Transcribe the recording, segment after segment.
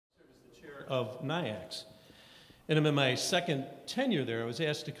of NIAGs. And I'm in my second tenure there. I was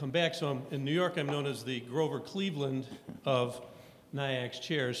asked to come back. So in New York, I'm known as the Grover Cleveland of NIAG's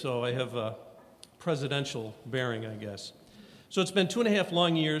chair. So I have a presidential bearing, I guess. So it's been 2.5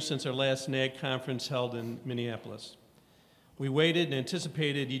 long years since our last NAG conference held in Minneapolis. We waited and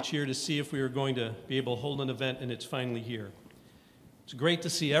anticipated each year to see if we were going to be able to hold an event, and it's finally here. It's great to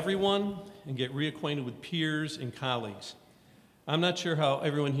see everyone and get reacquainted with peers and colleagues. I'm not sure how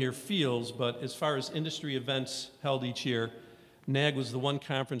everyone here feels, but as far as industry events held each year, NAG was the one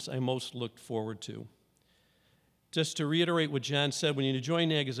conference I most looked forward to. Just to reiterate what John said, when you join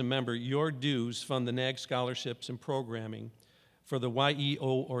NAG as a member, your dues fund the NAG scholarships and programming for the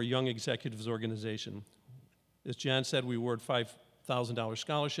YEO, or Young Executives Organization. As John said, we award $5,000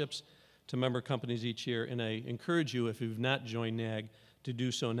 scholarships to member companies each year, and I encourage you, if you've not joined NAG, to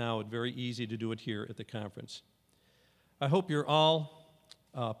do so now. It's very easy to do it here at the conference. I hope you're all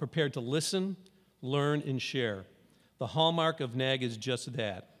prepared to listen, learn, and share. The hallmark of NAG is just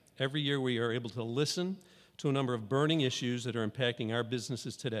that. Every year we are able to listen to a number of burning issues that are impacting our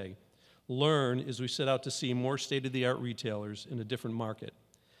businesses today. Learn as we set out to see more state-of-the-art retailers in a different market.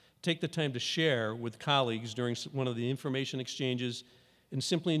 Take the time to share with colleagues during one of the information exchanges and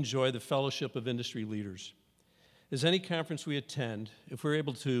simply enjoy the fellowship of industry leaders. As any conference we attend, if we're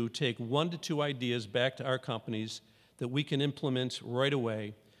able to take 1 to 2 ideas back to our companies that we can implement right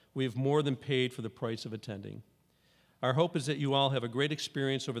away, we have more than paid for the price of attending. Our hope is that you all have a great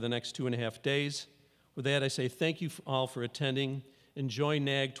experience over the next 2.5 days. With that, I say thank you all for attending. Enjoy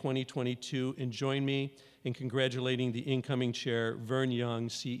NAG 2022, and join me in congratulating the incoming chair, Vern Young,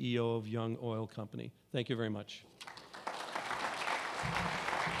 CEO of Young Oil Company. Thank you very much.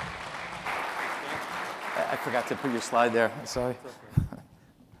 I forgot to put your slide there. Sorry.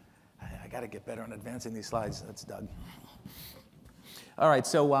 I got to get better on advancing these slides. That's Doug. All right,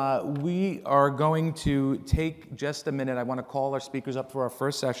 so we are going to take just a minute. I want to call our speakers up for our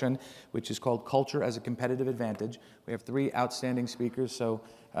first session, which is called Culture as a Competitive Advantage. We have 3 outstanding speakers, so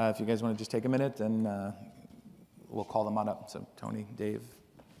if you guys want to just take a minute, and we'll call them on up. So Tony, Dave,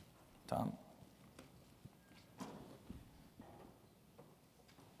 Tom.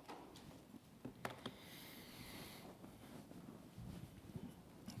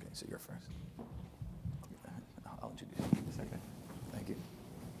 Okay, so you're first. I'll introduce you in a second. Thank you.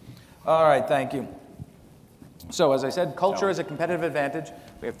 All right, thank you. So as I said, culture is a competitive advantage.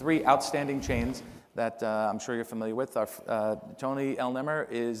 We have 3 outstanding chains that I'm sure you're familiar with. Tony L. Nimmer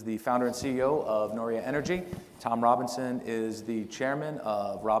is the founder and CEO of Noria Energy. Tom Robinson is the chairman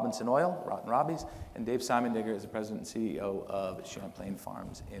of Robinson Oil, Rotten Robbies. And Dave Simon-Digger is the president and CEO of Champlain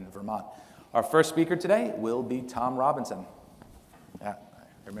Farms in Vermont. Our first speaker today will be Tom Robinson. Yeah,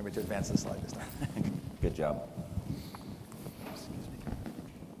 remember to advance the slide this time. Good job.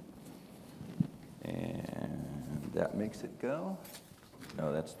 And that makes it go.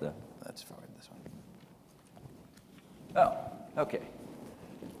 No, that's forward, this one. Oh, okay.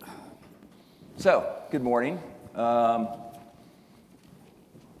 So, good morning.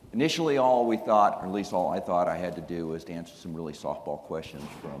 Initially, all we thought, or at least all I thought I had to do, was to answer some really softball questions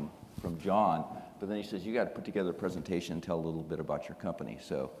from John. But then he says, you got to put together a presentation and tell a little bit about your company.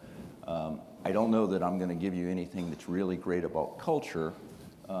 So, I don't know that I'm going to give you anything that's really great about culture,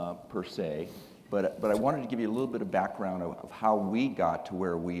 per se. But I wanted to give you a little bit of background of how we got to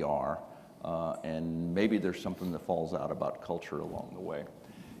where we are, and maybe there's something that falls out about culture along the way.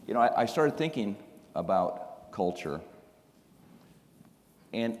 You know, I started thinking about culture,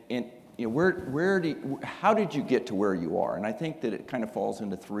 and you know, how did you get to where you are? And I think that it kind of falls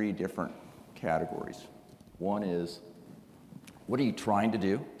into 3 different categories. One is, what are you trying to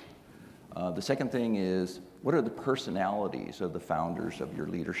do? The second thing is, what are the personalities of the founders of your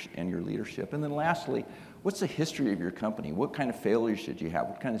leadership? And then lastly, what's the history of your company? What kind of failures did you have?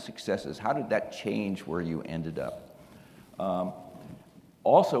 What kind of successes? How did that change where you ended up?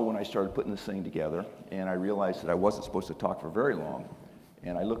 Also, when I started putting this thing together, and I realized that I wasn't supposed to talk for very long,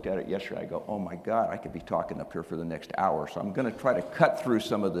 and I looked at it yesterday, I go, oh my God, I could be talking up here for the next hour. So I'm going to try to cut through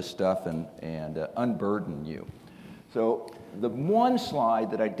some of this stuff and unburden you. So the one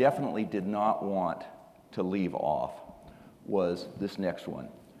slide that I definitely did not want to leave off was this next one,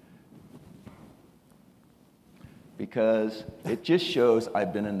 because it just shows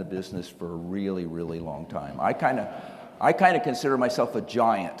I've been in the business for a really, really long time. I kind of consider myself a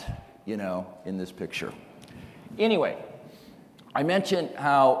giant, you know, in this picture. Anyway, I mentioned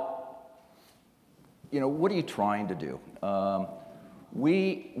how, you know, what are you trying to do?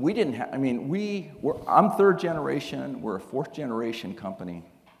 We didn't have, I mean, I'm 3rd generation, we're a 4th generation company.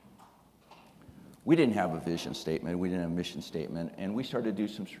 We didn't have a vision statement, we didn't have a mission statement, and we started to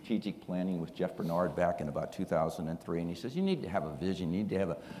do some strategic planning with Jeff Bernard back in about 2003, and he says, you need to have a vision, you need to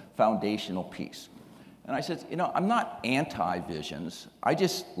have a foundational piece. And I said, you know, I'm not anti-visions, I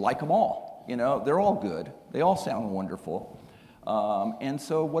just like them all. You know, they're all good, they all sound wonderful, and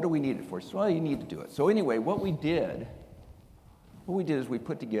so what do we need it for? So, well, you need to do it. So anyway, what we did is we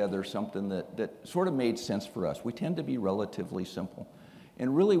put together something that sort of made sense for us. We tend to be relatively simple.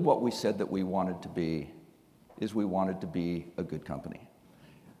 And really what we said that we wanted to be is we wanted to be a good company.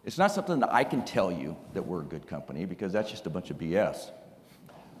 It's not something that I can tell you that we're a good company, because that's just a bunch of BS.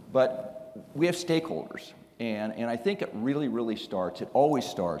 But we have stakeholders, and I think it really starts, it always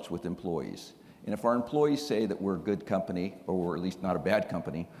starts with employees. And if our employees say that we're a good company, or we're at least not a bad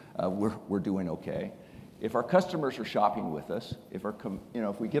company, we're doing okay. If our customers are shopping with us,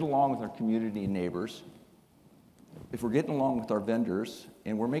 if we get along with our community and neighbors, if we're getting along with our vendors,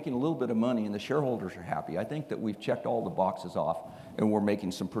 and we're making a little bit of money and the shareholders are happy, I think that we've checked all the boxes off and we're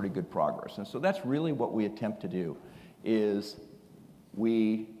making some pretty good progress. And so that's really what we attempt to do, is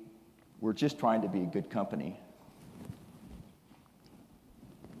we're just trying to be a good company.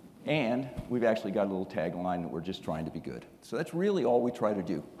 And we've actually got a little tagline that we're just trying to be good. So that's really all we try to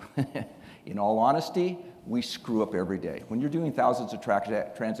do. In all honesty, we screw up every day. When you're doing thousands of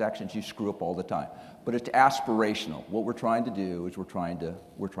transactions, you screw up all the time. But it's aspirational. What we're trying to do is we're trying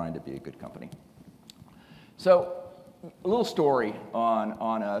to be a good company. So a little story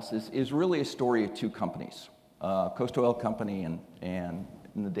on us is really a story of two companies, Coast Oil Company and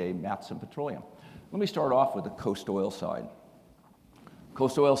in the day, Matson Petroleum. Let me start off with the Coast Oil side.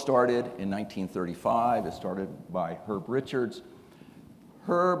 Coast Oil started in 1935. It started by Herb Richards.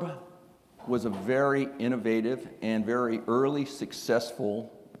 Herb was a very innovative and very early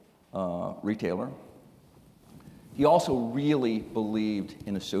successful retailer. He also really believed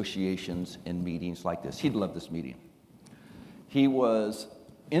in associations and meetings like this. He'd love this meeting. He was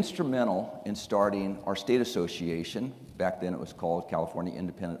instrumental in starting our state association. Back then it was called California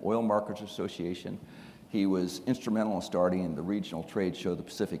Independent Oil Marketers Association. He was instrumental in starting the regional trade show, the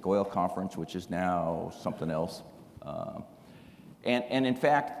Pacific Oil Conference, which is now something else. And in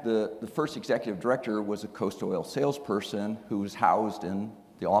fact, the first executive director was a Coast Oil salesperson who was housed in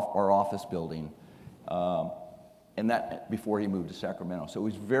our office building, and that before he moved to Sacramento. So he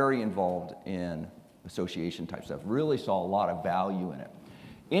was very involved in association type stuff, really saw a lot of value in it.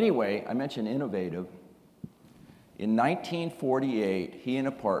 Anyway, I mentioned innovative. In 1948, he and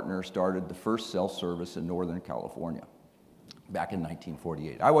a partner started the first self-service in Northern California, back in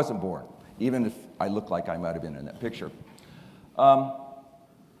 1948. I wasn't born, even if I look like I might have been in that picture.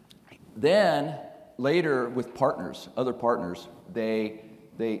 Then, later with partners, other partners, they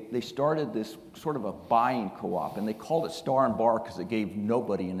started this sort of a buying co-op, and they called it Star and Bar because it gave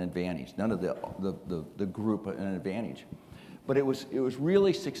nobody an advantage, none of the group an advantage. But it was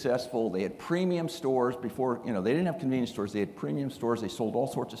really successful. They had premium stores before, they didn't have convenience stores. They had premium stores. They sold all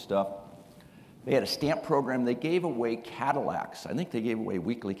sorts of stuff. They had a stamp program. They gave away Cadillacs. I think they gave away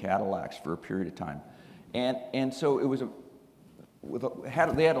weekly Cadillacs for a period of time. And so it was they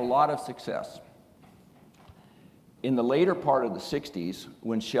had a lot of success. In the later part of the 60s,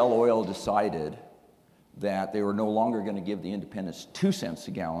 when Shell Oil decided that they were no longer going to give the independents 2 cents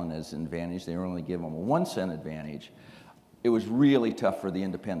a gallon as an advantage, they were only giving them a 1 cent advantage, it was really tough for the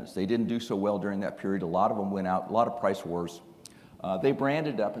independents. They didn't do so well during that period. A lot of them went out, a lot of price wars. They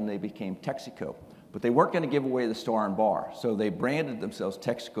branded up and they became Texaco. But they weren't going to give away the Star and Bar, so they branded themselves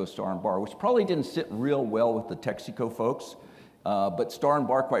Texaco Star and Bar, which probably didn't sit real well with the Texaco folks. But Star and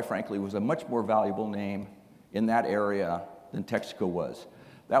Bar, quite frankly, was a much more valuable name in that area than Texaco was.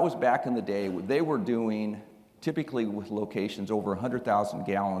 That was back in the day. They were doing, typically with locations, over 100,000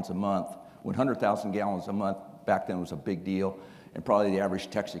 gallons a month. 100,000 gallons a month back then was a big deal, and probably the average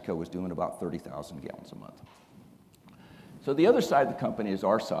Texaco was doing about 30,000 gallons a month. So the other side of the company is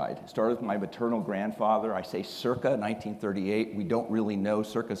our side. It started with my maternal grandfather. I say circa 1938. We don't really know.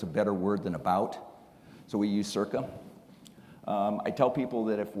 Circa is a better word than about, so we use circa. I tell people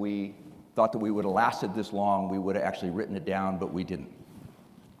that if we thought that we would have lasted this long, we would have actually written it down, but we didn't.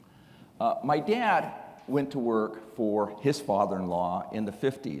 My dad went to work for his father-in-law in the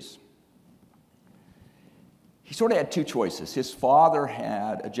 50s. He sort of had two choices. His father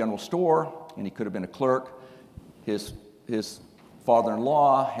had a general store, and he could have been a clerk. His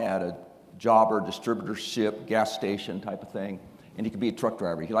father-in-law had a jobber, distributorship, gas station type of thing, and he could be a truck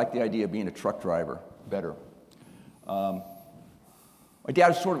driver. He liked the idea of being a truck driver better. My dad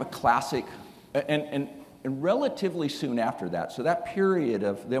was sort of a classic, and relatively soon after that, so that period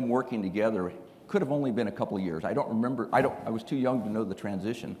of them working together could have only been a couple of years. I don't remember, I was too young to know the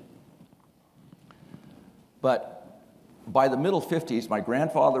transition. But by the middle 50s, my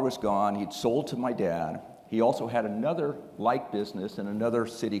grandfather was gone. He'd sold to my dad. He also had another like business in another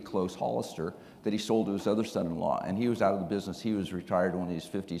city close, Hollister, that he sold to his other son-in-law. And he was out of the business. He was retired when he was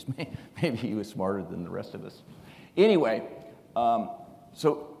 50s. Maybe he was smarter than the rest of us. Anyway,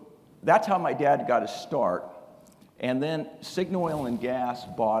 so that's how my dad got his start. And then Signal Oil and Gas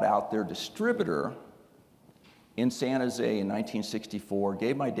bought out their distributor in San Jose in 1964,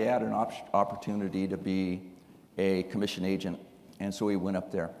 gave my dad an opportunity to be a commission agent, and so he went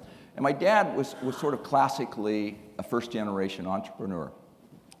up there. And my dad was sort of classically a first-generation entrepreneur,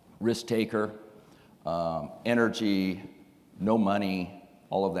 risk taker, energy, no money,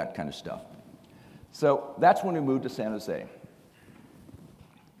 all of that kind of stuff. So that's when we moved to San Jose.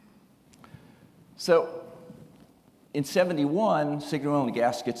 So in '71, Signal Oil and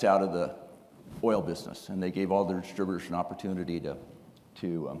Gas gets out of the oil business, and they gave all their distributors an opportunity to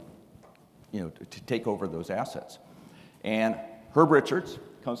take over those assets. And Herb Richards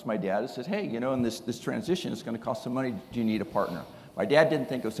comes to my dad and says, hey, in this transition, it's going to cost some money. Do you need a partner? My dad didn't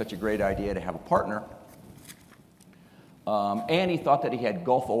think it was such a great idea to have a partner. And he thought that he had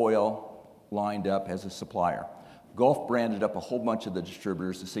Gulf Oil lined up as a supplier. Gulf branded up a whole bunch of the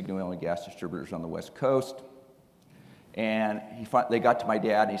distributors, the Signal Oil and Gas distributors on the West Coast. And they got to my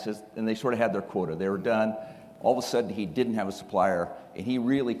dad, and he says, and they sort of had their quota. They were done. All of a sudden, he didn't have a supplier, and he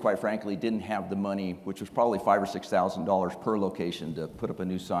really, quite frankly, didn't have the money, which was probably $5,000 or $6,000 per location, to put up a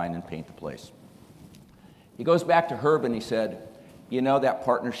new sign and paint the place. He goes back to Herb, and he said, that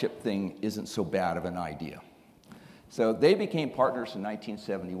partnership thing isn't so bad of an idea. So they became partners in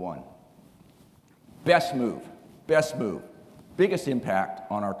 1971. Best move, biggest impact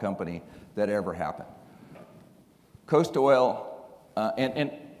on our company that ever happened. Coast Oil,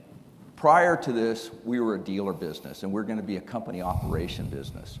 and prior to this, we were a dealer business, and we're going to be a company operation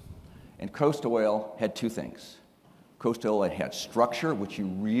business. And Coast Oil had two things. Coast Oil had structure, which you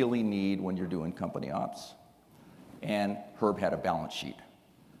really need when you're doing company ops, and Herb had a balance sheet.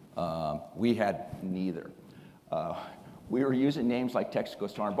 We had neither. We were using names like Texaco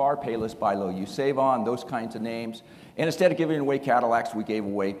Star and Bar, Payless, Buy Low, You Save On, those kinds of names. And instead of giving away Cadillacs, we gave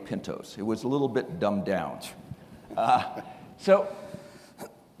away Pintos. It was a little bit dumbed down. So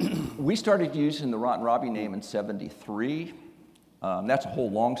we started using the Rotten Robbie name in '73. That's a whole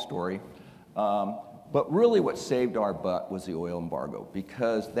long story. But really what saved our butt was the oil embargo,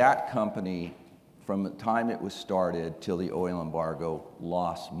 because that company, from the time it was started till the oil embargo,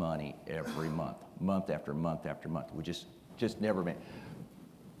 lost money every month, month after month after month. We just never made.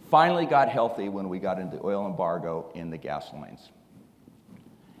 Finally got healthy when we got into the oil embargo in the gas lines.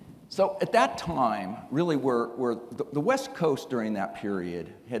 So at that time, really, the West Coast during that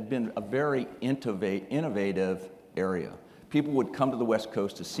period had been a very innovative area. People would come to the West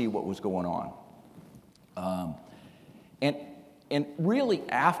Coast to see what was going on. And really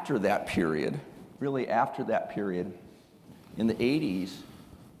after that period, in the 80s,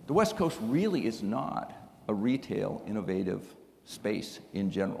 the West Coast really is not a retail innovative space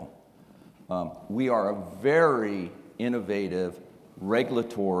in general. We are a very innovative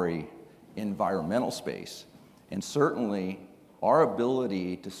regulatory environmental space, and certainly our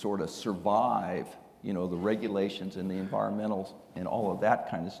ability to sort of survive, the regulations and the environmentals and all of that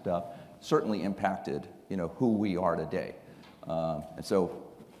kind of stuff certainly impacted, who we are today. And so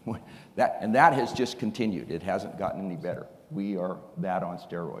that has just continued. It hasn't gotten any better. We are that on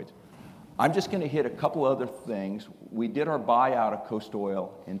steroids. I'm just going to hit a couple other things. We did our buyout of Coast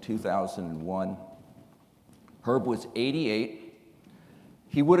Oil in 2001. Herb was 88.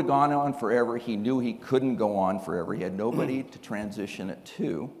 He would have gone on forever. He knew he couldn't go on forever. He had nobody to transition it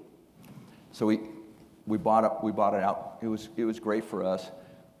to. So we bought it out. It was great for us.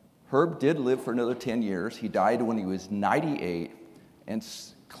 Herb did live for another 10 years. He died when he was 98. And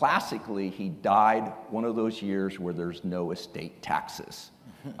classically, he died one of those years where there's no estate taxes.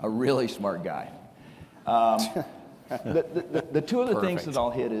 A really smart guy. The two other things that I'll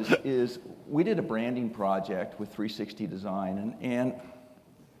hit is we did a branding project with 360 Design, and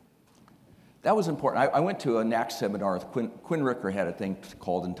that was important. I went to a NAG seminar with Quinn Ricker, had a thing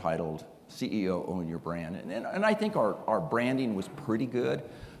entitled CEO Own Your Brand. And I think our branding was pretty good,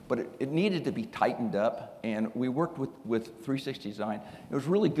 but it needed to be tightened up. And we worked with 360 Design. It was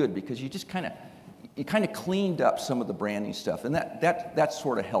really good because you just kind of cleaned up some of the branding stuff. And that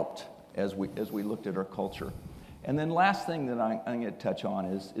sort of helped as we looked at our culture. And then last thing that I'm going to touch on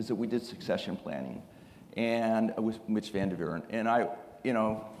is that we did succession planning, and with Mitch Van Deveren. And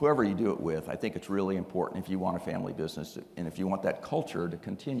whoever you do it with, I think it's really important if you want a family business and if you want that culture to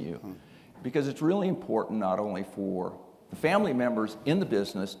continue, because it's really important not only for the family members in the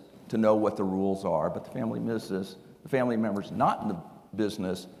business to know what the rules are, but the family members not in the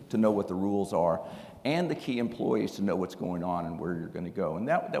business to know what the rules are, and the key employees to know what's going on and where you're going to go. And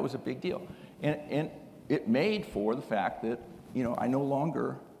that was a big deal. And it made for the fact that, you know, I no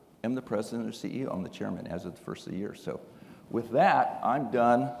longer am the president or CEO. I'm the chairman as of the first of the year. So with that, I'm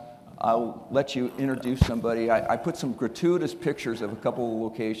done. I'll let you introduce somebody. I put some gratuitous pictures of a couple of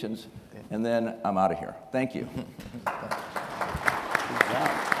locations, and then I'm out of here. Thank you.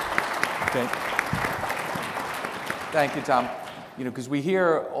 Okay. Thank you, Tom. You know, because we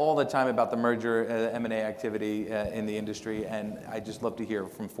hear all the time about the merger, M&A activity in the industry, and I just love to hear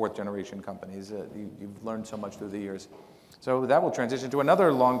from fourth-generation companies. You've learned so much through the years. So that will transition to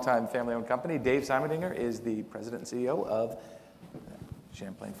another longtime family-owned company. Dave Simondinger is the president and CEO of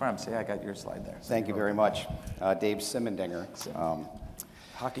Champlain Farms. See, I got your slide there. Thank you very much. Dave Simondinger.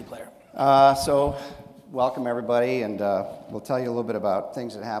 Hockey player. So welcome, everybody, and we'll tell you a little bit about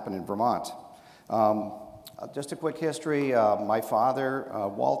things that happen in Vermont. Just a quick history. My father,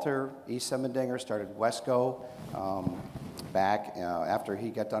 Walter E. Simondinger, started Wesco back after he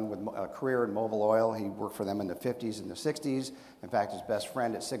got done with a career in Mobil Oil. He worked for them in the 50s and the 60s. In fact, his best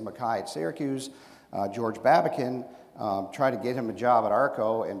friend at Sigma Chi at Syracuse, George Babican, tried to get him a job at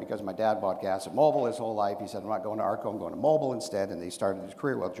Arco, and because my dad bought gas at Mobil his whole life, he said, I'm not going to Arco, I'm going to Mobil instead, and they started his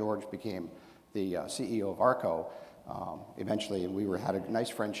career. Well, George became the CEO of Arco eventually, and we had a nice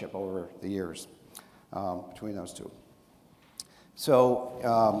friendship over the years between those two. So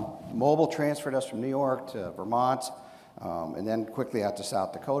Mobil transferred us from New York to Vermont, and then quickly out to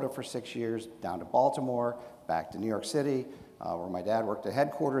South Dakota for 6 years, down to Baltimore, back to New York City, where my dad worked at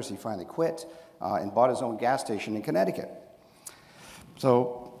headquarters. He finally quit and bought his own gas station in Connecticut.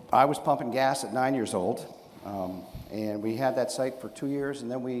 So I was pumping gas at 9 years old, and we had that site for 2 years, and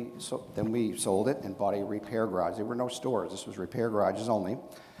then we sold it and bought a repair garage. There were no stores. This was repair garages only.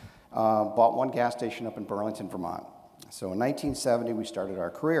 Bought one gas station up in Burlington, Vermont. So in 1970, we started our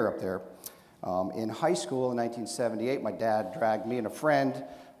career up there. In high school in 1978, my dad dragged me and a friend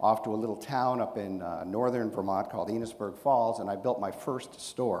off to a little town up in northern Vermont called Enosburg Falls, and I built my first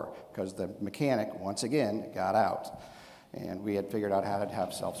store because the mechanic, once again, got out. And we had figured out how to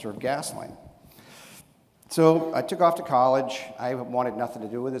have self-serve gasoline. So I took off to college. I wanted nothing to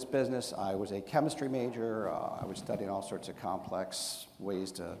do with this business. I was a chemistry major. I was studying all sorts of complex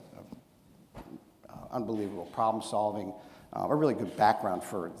ways to unbelievable problem solving. A really good background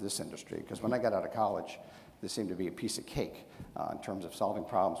for this industry, because when I got out of college, this seemed to be a piece of cake in terms of solving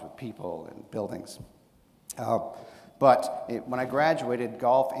problems with people and buildings. When I graduated,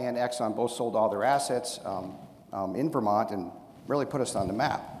 Gulf and Exxon both sold all their assets in Vermont and really put us on the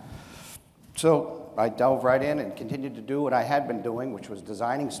map. So I dove right in and continued to do what I had been doing, which was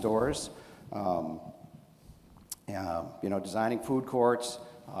designing stores, designing food courts,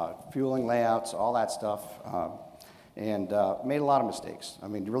 fueling layouts, all that stuff, and made a lot of mistakes. I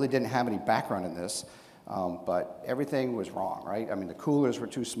mean, really didn't have any background in this, but everything was wrong, right? I mean, the coolers were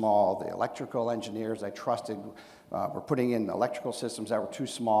too small. The electrical engineers I trusted were putting in electrical systems that were too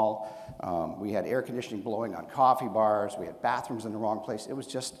small. We had air conditioning blowing on coffee bars. We had bathrooms in the wrong place. It was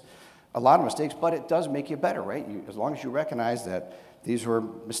just a lot of mistakes, but it does make you better, right? As long as you recognize that these were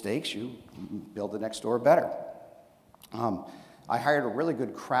mistakes, you build the next store better. I hired a really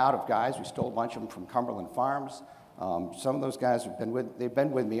good crowd of guys. We stole a bunch of them from Cumberland Farms. Some of those guys they've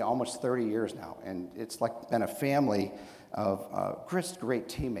been with me almost 30 years now, and it's like been a family of just great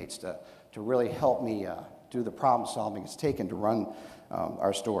teammates to really help me do the problem solving it's taken to run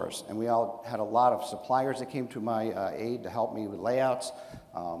our stores. And we all had a lot of suppliers that came to my aid to help me with layouts,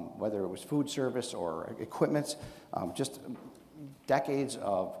 whether it was food service or equipment, just decades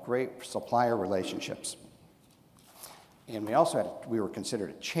of great supplier relationships. And we were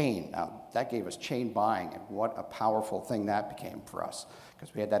considered a chain. Now, that gave us chain buying, and what a powerful thing that became for us,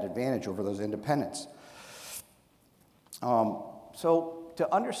 because we had that advantage over those independents. So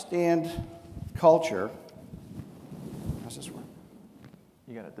to understand culture, how's this work?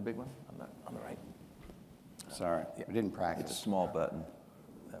 You got it, the big one on the right. Sorry, Yeah. we didn't practice. It's a small button.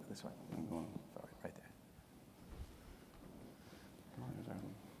 This one. Sorry, right there.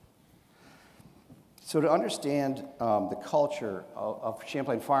 So to understand the culture of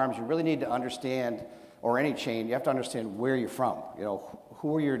Champlain Farms, you really need to understand, or any chain, you have to understand where you're from. You know,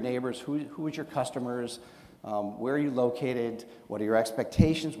 who are your neighbors? Who is your customers? Where are you located? What are your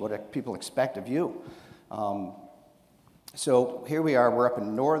expectations? What do people expect of you? So here we are. We're up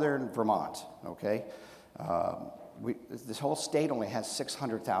in northern Vermont. Okay, this whole state only has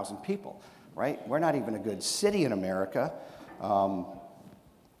 600,000 people. Right? We're not even a good city in America,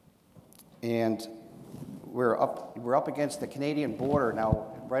 and we're up against the Canadian border now.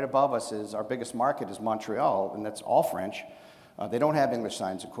 right above us is our biggest market is Montreal, and that's all French. They don't have English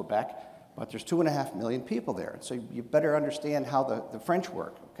signs in Quebec, but there's 2.5 million people there. So you better understand how the French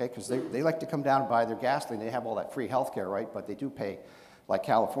work, okay? Because they like to come down and buy their gasoline. They have all that free health care, right? But they do pay, like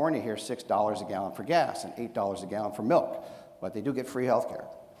California here, $6 a gallon for gas and $8 a gallon for milk. But they do get free health care.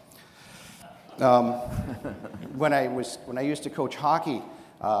 When I used to coach hockey,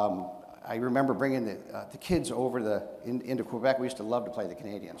 I remember bringing the kids over into Quebec. We used to love to play the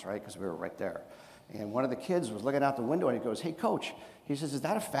Canadians, right? Because we were right there. And one of the kids was looking out the window and he goes, "Hey, coach," he says, "is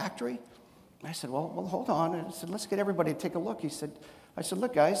that a factory?" I said, well, hold on. And I said, "let's get everybody to take a look." I said,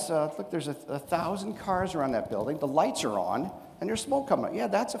 "Look, guys, look, there's 1,000 cars around that building. The lights are on, and there's smoke coming out. Yeah,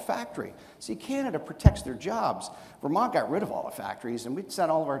 that's a factory." See, Canada protects their jobs. Vermont got rid of all the factories, and we'd send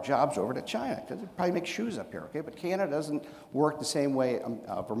all of our jobs over to China, because they probably make shoes up here, okay? But Canada doesn't work the same way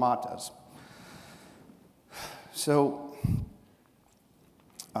Vermont does. So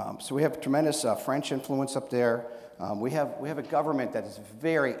we have tremendous French influence up there. We have a government that is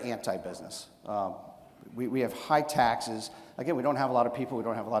very anti-business. We have high taxes. Again, we don't have a lot of people. We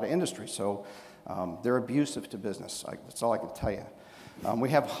don't have a lot of industry. So they're abusive to business. That's all I can tell you. We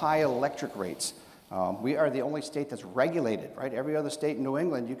have high electric rates. We are the only state that's regulated, right? Every other state in New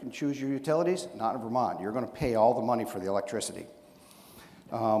England, you can choose your utilities. Not in Vermont. You're going to pay all the money for the electricity.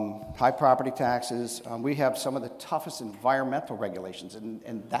 High property taxes. We have some of the toughest environmental regulations,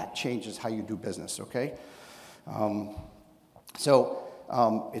 and that changes how you do business, okay?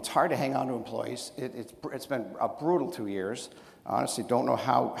 It's hard to hang on to employees. It's been a brutal 2 years. I honestly don't know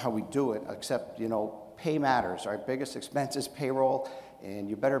how we do it, except, pay matters. Our biggest expense is payroll, and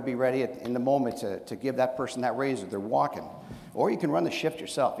you better be ready in the moment to give that person that raise if they're walking. Or you can run the shift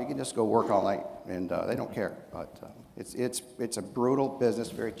yourself. You can just go work all night, and they don't care. But it's a brutal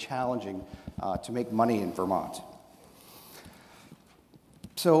business, very challenging to make money in Vermont.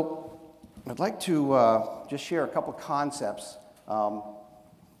 So I'd like to just share a couple concepts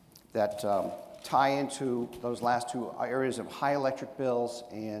that tie into those last two areas of high electric bills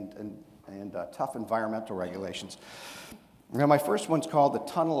and tough environmental regulations. Now, my first one's called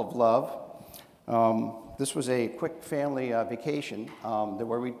the Tunnel of Love. This was a quick family vacation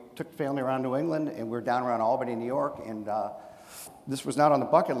where we took the family around New England, and we were down around Albany, New York, and this was not on the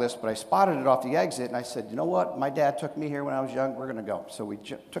bucket list, but I spotted it off the exit, and I said, "You know what? My dad took me here when I was young. We're going to go." So we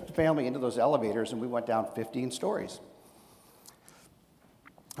took the family into those elevators, and we went down 15 stories.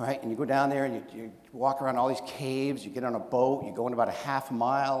 All right, and you go down there, and you walk around all these caves. You get on a boat. You go in about a half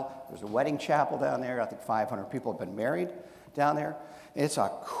mile. There's a wedding chapel down there. I think 500 people have been married down there. It's a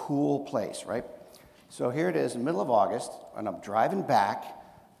cool place, right? So here it is, in the middle of August, and I'm driving back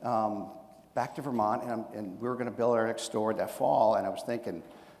to Vermont, and we were going to build our next store that fall, and I was thinking,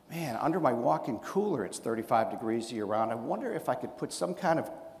 man, under my walk-in cooler, it's 35 degrees year-round. I wonder if I could put some kind of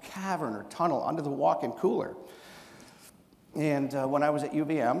cavern or tunnel under the walk-in cooler. And when I was at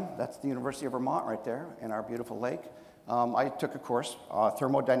UVM, that's the University of Vermont right there, in our beautiful lake, I took a course,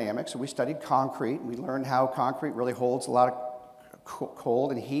 thermodynamics, and we studied concrete. We learned how concrete really holds a lot of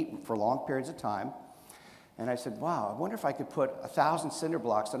cold and heat for long periods of time. And I said, wow, I wonder if I could put 1,000 cinder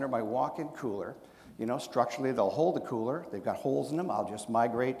blocks under my walk-in cooler. Structurally, they'll hold the cooler. They've got holes in them. I'll just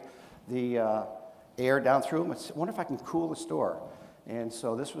migrate the air down through them. I wonder if I can cool the store. And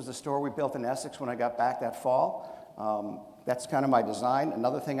so this was the store we built in Essex when I got back that fall. That's kind of my design.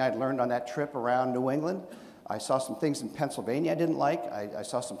 Another thing I'd learned on that trip around New England, I saw some things in Pennsylvania I didn't like. I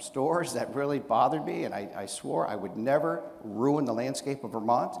saw some stores that really bothered me, and I swore I would never ruin the landscape of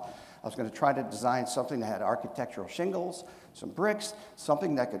Vermont. I was going to try to design something that had architectural shingles, some bricks,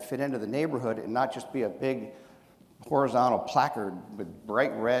 something that could fit into the neighborhood and not just be a big horizontal placard with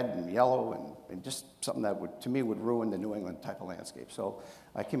bright red and yellow and just something that to me would ruin the New England type of landscape. So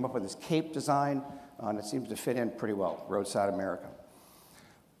I came up with this cape design, and it seems to fit in pretty well, roadside America.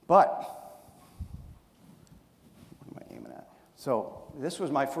 But, what am I aiming at? So this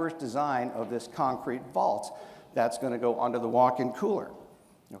was my first design of this concrete vault that's going to go under the walk-in cooler.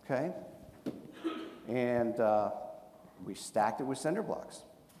 Okay? And we stacked it with cinder blocks.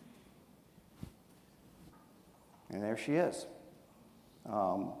 And there she is.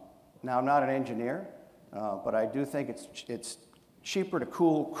 Now, I'm not an engineer, but I do think it's cheaper to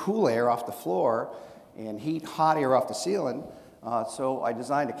cool air off the floor and heat hot air off the ceiling. So I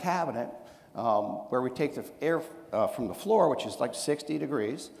designed a cabinet where we take the air from the floor, which is like 60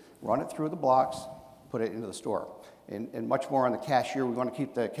 degrees, run it through the blocks, put it into the store. And much more on the cashier. We want to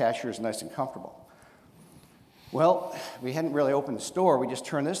keep the cashiers nice and comfortable. Well, we hadn't really opened the store. We just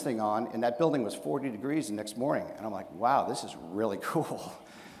turned this thing on, and that building was 40 degrees the next morning. And I'm like, wow, this is really cool.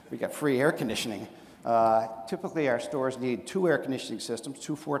 We got free air conditioning. Typically, our stores need 2 air conditioning systems,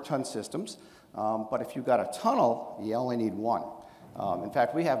 2 4-ton systems. But if you've got a tunnel, you only need 1. In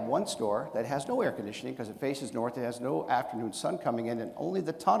fact, we have one store that has no air conditioning because it faces north. It has no afternoon sun coming in, and only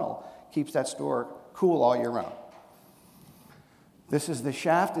the tunnel keeps that store cool all year round. This is the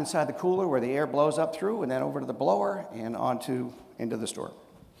shaft inside the cooler where the air blows up through and then over to the blower and into the store.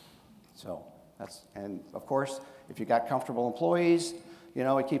 So and of course, if you got comfortable employees, you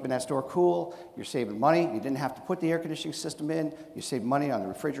know, keeping that store cool, you're saving money. You didn't have to put the air conditioning system in. You save money on the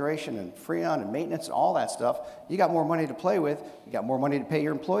refrigeration and Freon and maintenance, all that stuff. You got more money to play with. You got more money to pay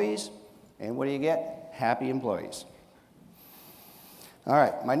your employees. And what do you get? Happy employees. All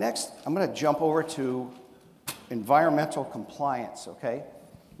right, I'm going to jump over to environmental compliance, okay?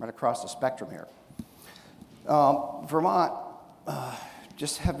 Right across the spectrum here. Vermont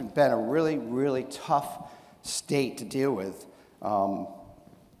just haven't been a really, really tough state to deal with.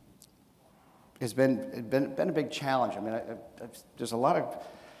 It's been a big challenge. I mean, there's a lot of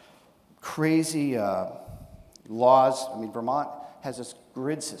crazy laws. I mean, Vermont has this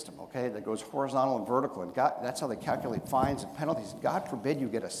grid system, okay, that goes horizontal and vertical, and that's how they calculate fines and penalties. God forbid you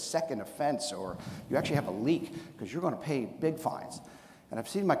get a second offense or you actually have a leak, because you're going to pay big fines. And I've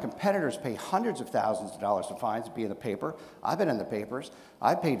seen my competitors pay hundreds of thousands of dollars in fines to be in the paper. I've been in the papers.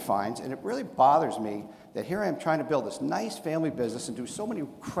 I've paid fines, and it really bothers me that here I am trying to build this nice family business and do so many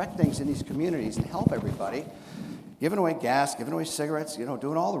correct things in these communities and help everybody, giving away gas, giving away cigarettes, you know,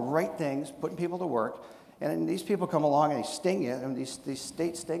 doing all the right things, putting people to work. And then these people come along and they sting you, and these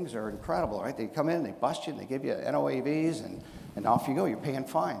state stings are incredible, right? They come in, they bust you, and they give you NOAVs, and off you go. You're paying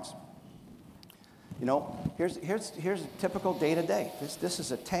fines. You know, here's a typical day-to-day. This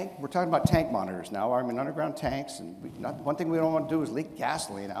is a tank. We're talking about tank monitors now. I'm in underground tanks, and one thing we don't want to do is leak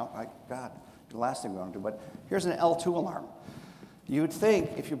gasoline out. My God, the last thing we want to do. But here's an L2 alarm. You would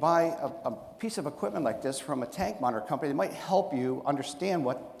think if you buy a piece of equipment like this from a tank monitor company, it might help you understand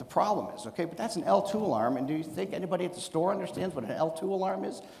what the problem is, okay? But that's an L2 alarm, and do you think anybody at the store understands what an L2 alarm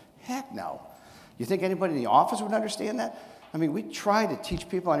is? Heck no. You think anybody in the office would understand that? I mean, we try to teach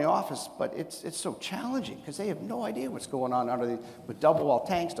people in the office, but it's so challenging because they have no idea what's going on with double-wall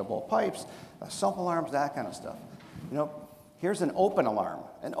tanks, double-wall pipes, sump alarms, that kind of stuff. You know, here's an open alarm,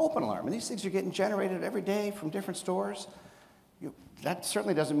 and these things are getting generated every day from different stores. That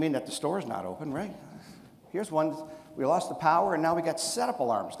certainly doesn't mean that the store is not open, right? Here's one, we lost the power, and now we got setup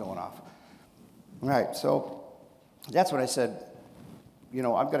alarms going off. All right, so that's what I said. You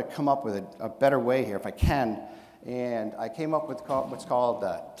know, I'm going to come up with a better way here if I can. And I came up with what's called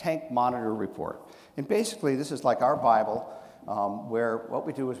the Tank Monitor Report. And basically, this is like our Bible, where what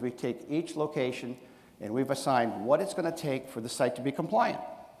we do is we take each location and we've assigned what it's going to take for the site to be compliant.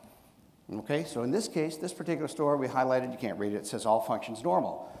 Okay, so in this case, this particular store, we highlighted, you can't read it, it says all functions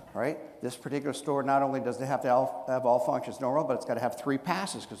normal. All right, this particular store, not only does it have to have all functions normal, but it's got to have 3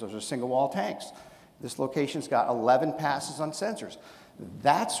 passes because those are single wall tanks. This location's got 11 passes on sensors.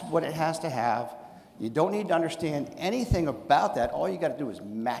 That's what it has to have. You don't need to understand anything about that. All you got to do is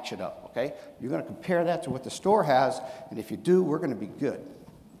match it up, okay? You're going to compare that to what the store has, and if you do, we're going to be good.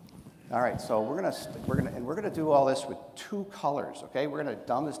 All right, so we're going to do all this with 2 colors, okay? We're going to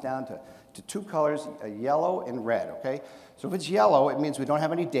dumb this down to 2 colors, yellow and red, okay? So if it's yellow, it means we don't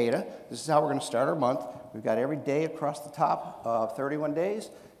have any data. This is how we're going to start our month. We've got every day across the top of 31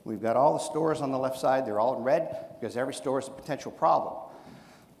 days. We've got all the stores on the left side. They're all in red because every store is a potential problem.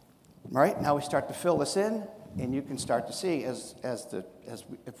 All right, now we start to fill this in, and you can start to see as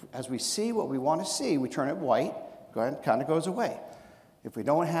we see what we want to see, we turn it white, kind of goes away. If we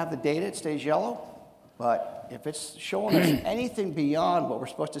don't have the data, it stays yellow, but if it's showing us anything beyond what we're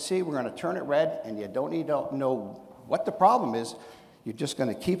supposed to see, we're going to turn it red, and you don't need to know what the problem is. You're just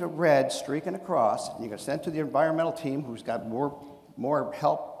going to keep it red, streaking across, and you're going to send it to the environmental team, who's got more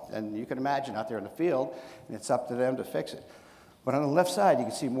help than you can imagine out there in the field, and it's up to them to fix it. But on the left side, you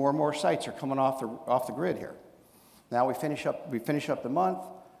can see more and more sites are coming off the grid here. Now we finish up the month,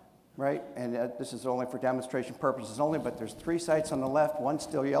 right? And this is only for demonstration purposes only, but there's 3 sites on the left, 1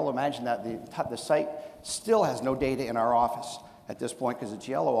 still yellow. Imagine that the site still has no data in our office at this point because it's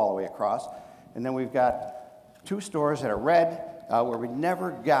yellow all the way across. And then we've got 2 stores that are red where we never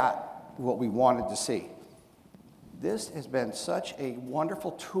got what we wanted to see. This has been such a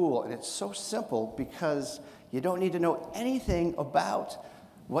wonderful tool, and it's so simple because you don't need to know anything about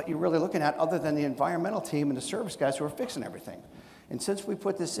what you're really looking at other than the environmental team and the service guys who are fixing everything. And since we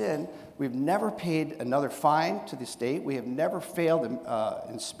put this in, we've never paid another fine to the state. We have never failed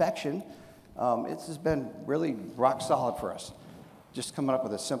inspection. It's just been really rock solid for us, just coming up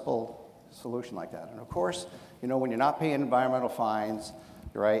with a simple solution like that. And of course, you know, when you're not paying environmental fines,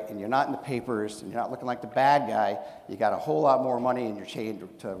 right? And you're not in the papers, and you're not looking like the bad guy. You got a whole lot more money in your chain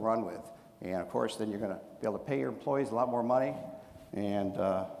to run with. And of course, then you're going to be able to pay your employees a lot more money, and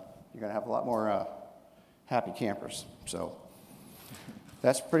you're going to have a lot more happy campers. So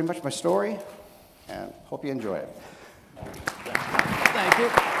that's pretty much my story, and hope you enjoy it. Thank you.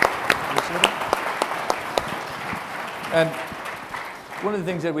 And one of the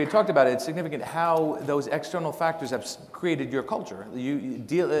things that we had talked about, it's significant how those external factors have created your culture.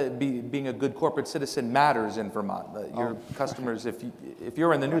 Being a good corporate citizen matters in Vermont. Your customers, if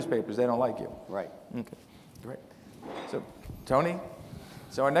you're in the newspapers, they don't like you. Right. Okay, great. So, Tony,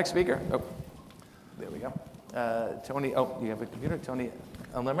 so our next speaker, oh, there we go. Tony, oh, you have a computer? Tony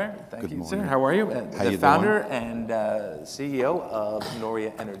Unlemer, thank Good you, morning. sir. How are you? How The you founder and CEO of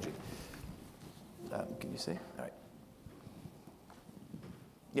Noria Energy. Can you see? All right.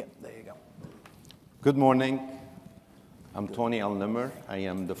 Yeah, there you go. Good morning. I'm Tony Alnemer. I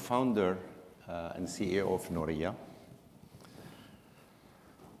am the founder and CEO of Noria.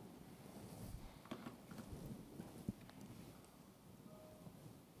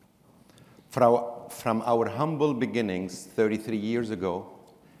 From our humble beginnings 33 years ago,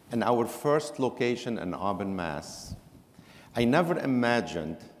 and our first location in Auburn, Mass, I never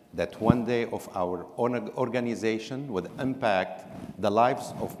imagined that one day of our organization would impact the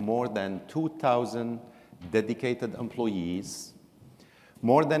lives of more than 2,000 dedicated employees,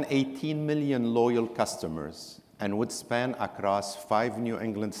 more than 18 million loyal customers, and would span across 5 New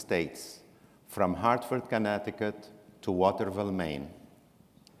England states, from Hartford, Connecticut to Waterville, Maine.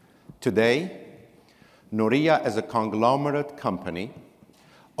 Today, Noria is a conglomerate company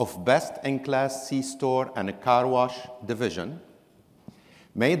of best-in-class C-store and a car wash division,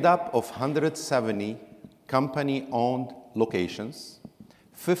 made up of 170 company-owned locations,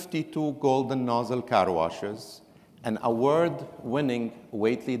 52 golden nozzle car washes, an award-winning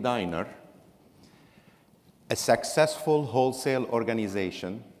Waitley Diner, a successful wholesale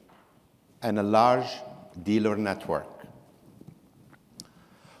organization, and a large dealer network.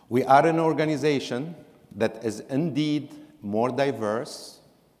 We are an organization that is indeed more diverse,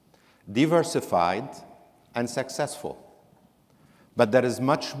 diversified, and successful. But there is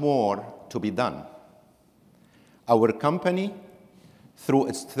much more to be done. Our company, through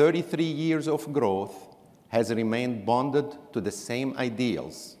its 33 years of growth, has remained bonded to the same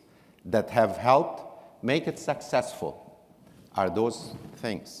ideals that have helped make it successful. Are those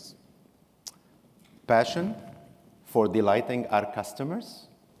things: passion for delighting our customers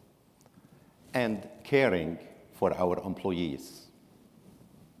and caring for our employees.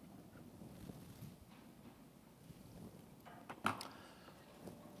 A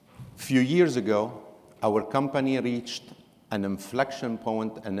few years ago, our company reached an inflection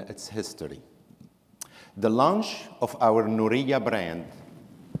point in its history. The launch of our Noria brand,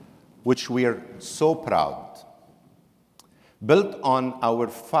 which we're so proud, built on our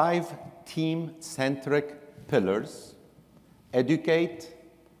 5 team-centric pillars: educate,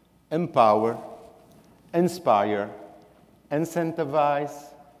 empower, inspire,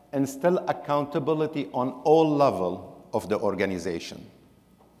 incentivize, instill accountability on all levels of the organization.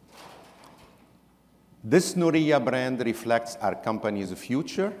 This Noria brand reflects our company's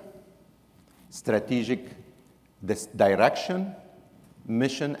future, strategic direction,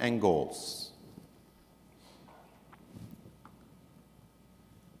 mission, and goals.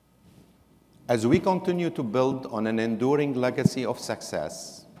 As we continue to build on an enduring legacy of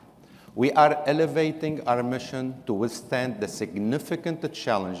success, we are elevating our mission to withstand the significant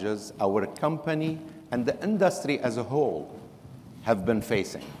challenges our company and the industry as a whole have been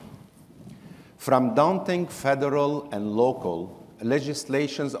facing. From daunting federal and local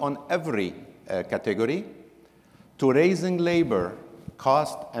legislations on every category, to raising labor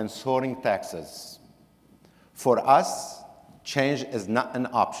cost and soaring taxes. For us, change is not an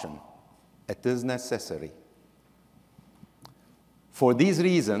option. It is necessary. For these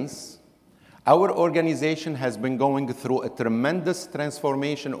reasons, our organization has been going through a tremendous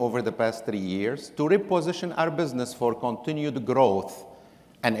transformation over the past 3 years to reposition our business for continued growth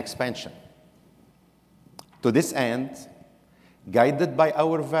and expansion. To this end, guided by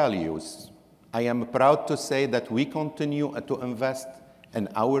our values, I am proud to say that we continue to invest in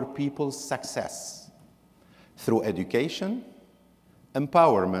our people's success through education,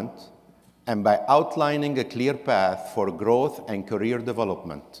 empowerment, and by outlining a clear path for growth and career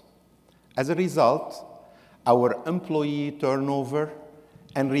development. As a result, our employee turnover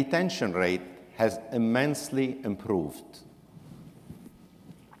and retention rate has immensely improved.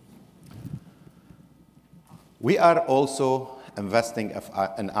 We are also investing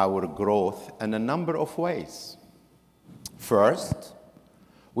in our growth in a number of ways. First,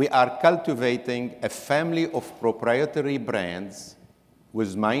 We are cultivating a family of proprietary brands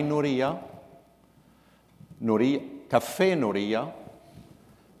with My Nouria, Cafe Nouria,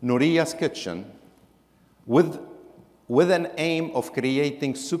 Nouria's Kitchen, with an aim of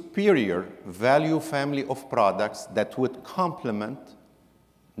creating superior value family of products that would complement,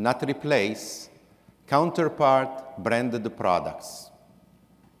 not replace, counterpart branded products.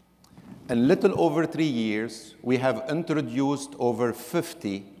 In little over 3 years, we have introduced over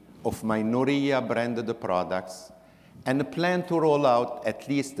 50 of My Nouria branded products and plan to roll out at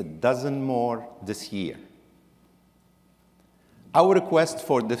least a dozen more this year. Our request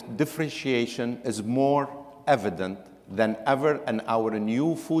for differentiation is more evident than ever in our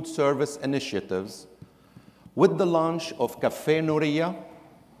new food service initiatives with the launch of Cafe Nouria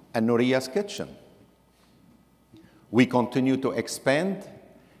and Nouria's Kitchen. We continue to expand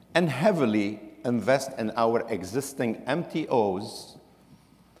and heavily invest in our existing MTOs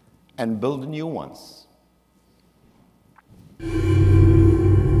and build new ones.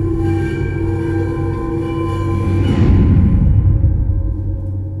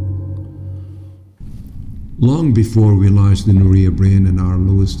 Long before we launched the Nouria brand in our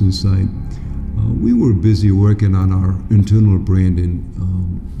Lewiston site, we were busy working on our internal branding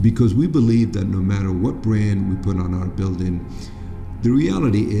because we believe that no matter what brand we put on our building, the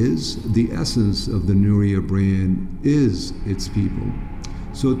reality is the essence of the Nouria brand is its people.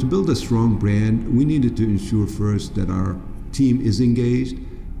 So to build a strong brand, we needed to ensure first that our team is engaged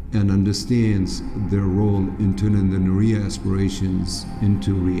and understands their role in turning the Nouria aspirations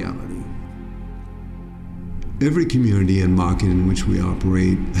into reality. Every community and market in which we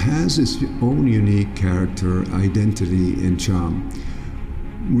operate has its own unique character, identity, and charm.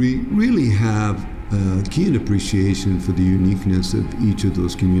 We really have a keen appreciation for the uniqueness of each of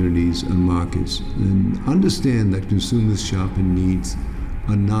those communities and markets, and understand that consumers' shopping needs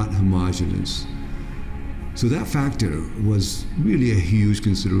are not homogeneous. So that factor was really a huge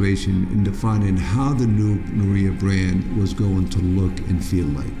consideration in defining how the new Nouria brand was going to look and feel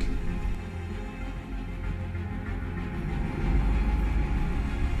like.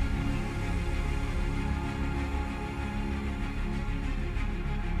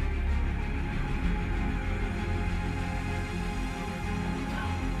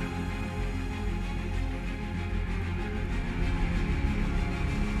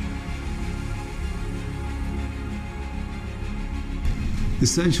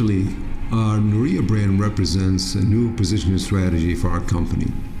 Essentially, our Nouria brand represents a new positioning strategy for our company.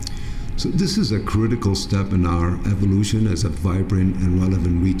 So this is a critical step in our evolution as a vibrant and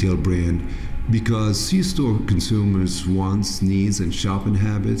relevant retail brand because C-store consumers' wants, needs, and shopping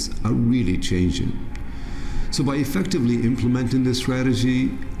habits are really changing. So by effectively implementing this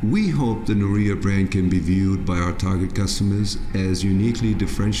strategy, we hope the Nouria brand can be viewed by our target customers as uniquely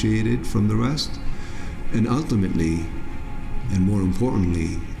differentiated from the rest, and ultimately, and more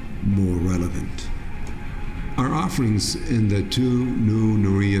importantly, more relevant. Our offerings in the 2 new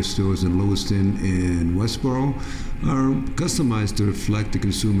Nouria stores in Lewiston and Westboro are customized to reflect the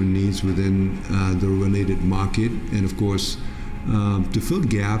consumer needs within the related market, and of course, to fill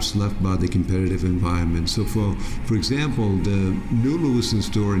gaps left by the competitive environment. So for example, the new Lewiston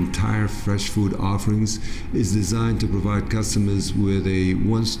store entire fresh food offerings is designed to provide customers with a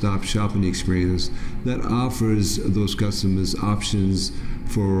one-stop shopping experience that offers those customers options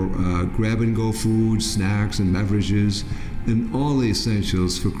for grab-and-go food, snacks, and beverages, and all the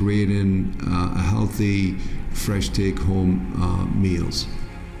essentials for creating a healthy, fresh take-home meals.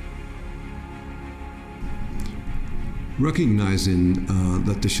 Recognizing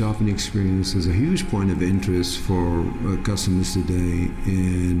that the shopping experience is a huge point of interest for customers today,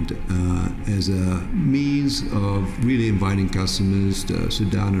 and as a means of really inviting customers to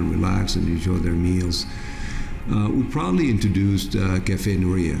sit down and relax and enjoy their meals, we proudly introduced Cafe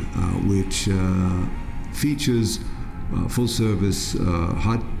Nouria, which features full-service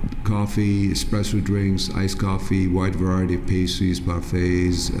hot coffee, espresso drinks, iced coffee, wide variety of pastries,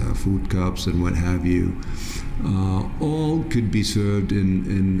 parfaits, food cups, and what have you. All could be served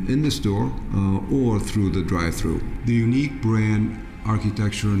in the store or through the drive-thru. The unique brand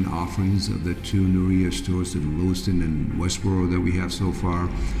architecture and offerings of the 2 Nouria stores in Lewiston and Westboro that we have so far,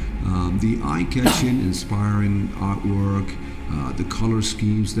 the eye-catching, inspiring artwork, the color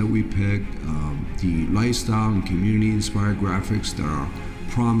schemes that we picked, the lifestyle and community-inspired graphics that are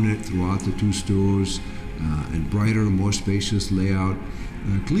prominent throughout the 2 stores, and brighter, more spacious layout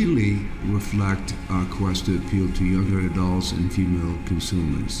clearly reflect our quest to appeal to younger adults and female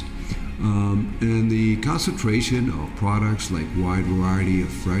consumers. And the concentration of products like wide variety of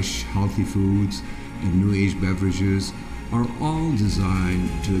fresh, healthy foods and new age beverages are all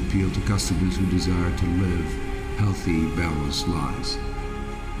designed to appeal to customers who desire to live healthy, balanced lives.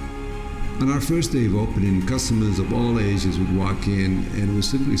 On our first day of opening, customers of all ages would walk in and would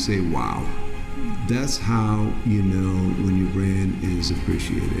simply say, wow. That's how you know when your brand is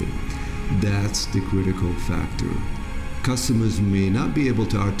appreciated. That's the critical factor. Customers may not be able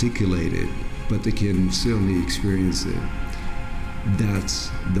to articulate it, but they can certainly experience it. That's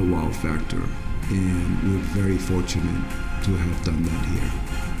the wow factor, and we're very fortunate to have done that here.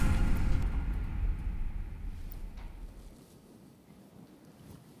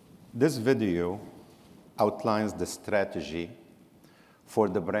 This video outlines the strategy for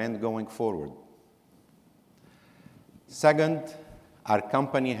the brand going forward. Second, our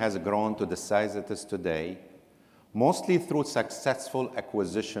company has grown to the size it is today, mostly through successful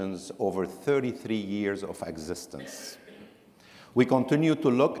acquisitions over 33 years of existence. We continue to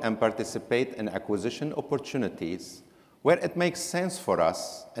look and participate in acquisition opportunities where it makes sense for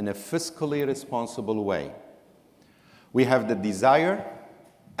us in a fiscally responsible way. We have the desire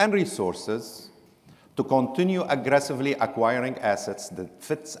and resources to continue aggressively acquiring assets that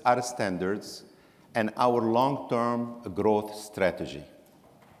fits our standards and our long-term growth strategy.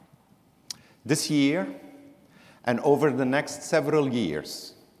 This year and over the next several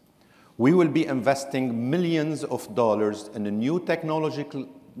years, we will be investing millions of dollars in a new technology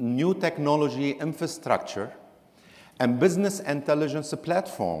infrastructure and business intelligence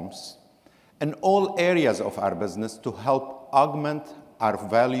platforms in all areas of our business to help augment our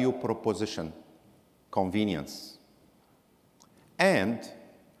value proposition, convenience, and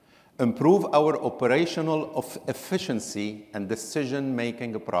improve our operational efficiency and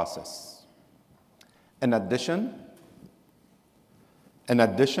decision-making process. In addition,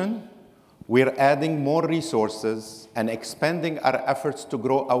 we're adding more resources and expanding our efforts to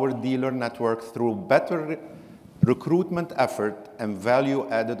grow our dealer network through better recruitment effort and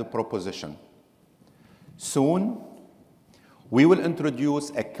value-added proposition. Soon, we will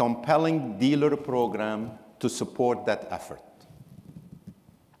introduce a compelling dealer program to support that effort.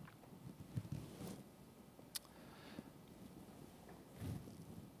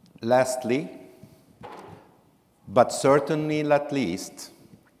 Lastly, but certainly not least,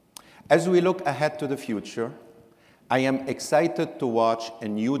 as we look ahead to the future, I am excited to watch a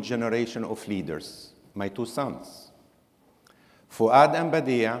new generation of leaders, my two sons, Fuad and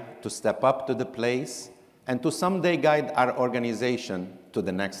Badia, to step up to the place and to someday guide our organization to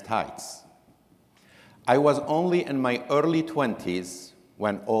the next heights. I was only in my early 20s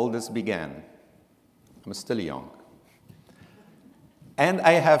when all this began. I'm still young. And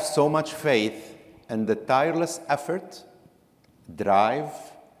I have so much faith in the tireless effort, drive,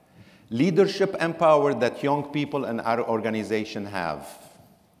 leadership, and power that young people in our organization have.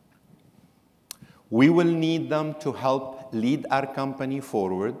 We will need them to help lead our company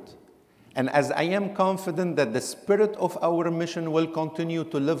forward. And as I am confident that the spirit of our mission will continue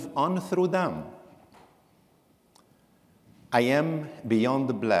to live on through them, I am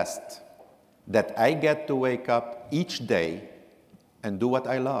beyond blessed that I get to wake up each day and do what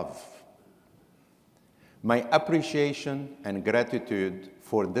I love. My appreciation and gratitude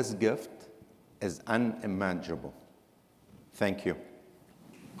for this gift is unimaginable. Thank you.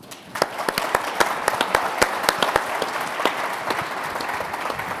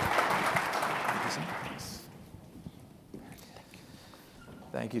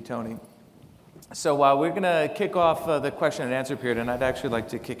 Thank you, Tony. So we're going to kick off the question and answer period, and I'd actually like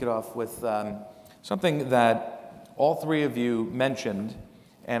to kick it off with something that all three of you mentioned,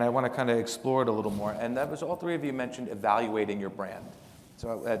 and I want to kind of explore it a little more. And that was all three of you mentioned evaluating your brand.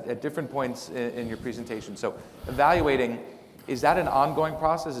 So at different points in your presentation. So evaluating, is that an ongoing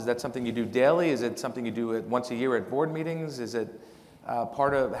process? Is that something you do daily? Is it something you do once a year at board meetings? Is it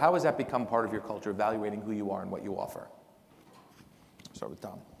how has that become part of your culture, evaluating who you are and what you offer? Start with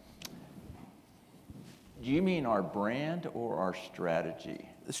Tom. Do you mean our brand or our strategy?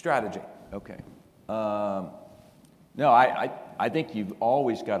 The strategy. Okay. No, I think you've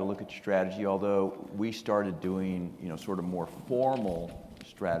always got to look at strategy, although we started doing, sort of more formal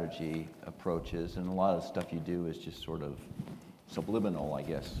strategy approaches, and a lot of the stuff you do is just sort of subliminal, I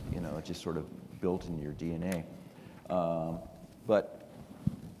guess. It's just sort of built into your DNA. But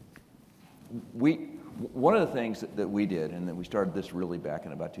one of the things that we did, and that we started this really back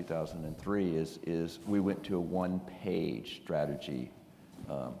in about 2003, is we went to a one-page strategy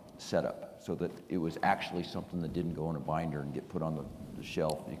setup, so that it was actually something that didn't go in a binder and get put on the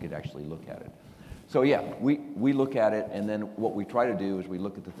shelf. You could actually look at it. So yeah, we look at it, and then what we try to do is we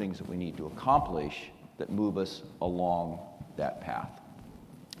look at the things that we need to accomplish that move us along that path.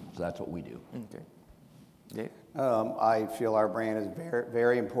 So that's what we do. Okay. Dave? I feel our brand is very,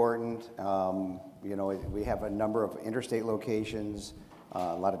 very important. You know, we have a number of interstate locations,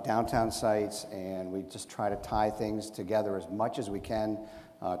 a lot of downtown sites, and we just try to tie things together as much as we can,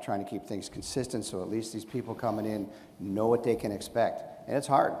 trying to keep things consistent so at least these people coming in know what they can expect. And it's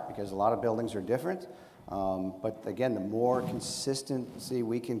hard because a lot of buildings are different. But again, the more consistency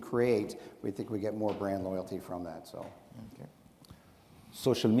we can create, we think we get more brand loyalty from that. So, Okay.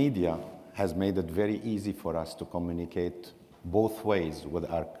 Social media has made it very easy for us to communicate both ways with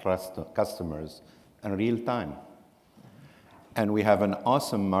our customers in real time. And we have an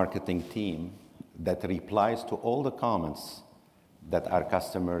awesome marketing team that replies to all the comments that our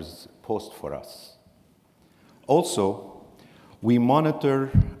customers post for us. Also, we monitor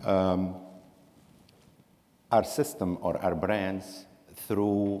our system or our brands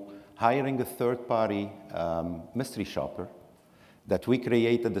through hiring a third-party mystery shopper that we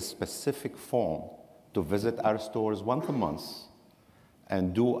created a specific form to visit our stores once a month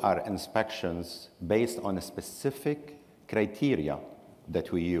and do our inspections based on a specific criteria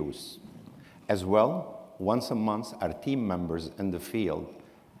that we use. As well, once a month, our team members in the field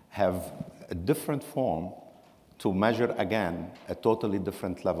have a different form to measure, again, a totally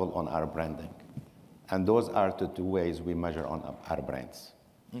different level on our branding. And those are the two ways we measure on our brands.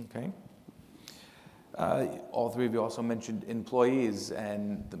 Okay. All three of you also mentioned employees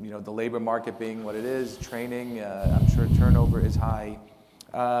and the labor market being what it is, training, I'm sure turnover is high.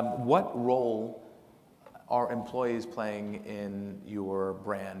 What role are employees playing in your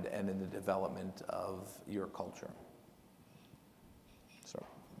brand and in the development of your culture? So,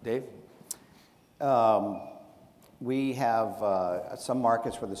 Dave? we have some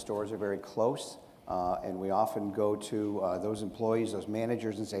markets where the stores are very close. And we often go to those employees, those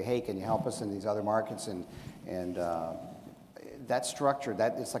managers, and say, hey, can you help us in these other markets? And that structure,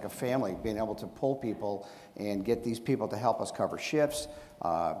 it's like a family, being able to pull people and get these people to help us cover shifts.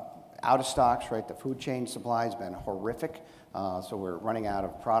 Out of stocks, right? The food chain supply has been horrific. So we're running out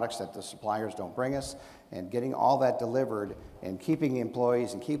of products that the suppliers don't bring us. And getting all that delivered and keeping the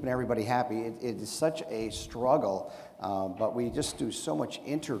employees and keeping everybody happy, it is such a struggle. But we just do so much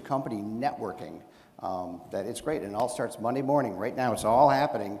intercompany networking. That it's great, and it all starts Monday morning. Right now, it's all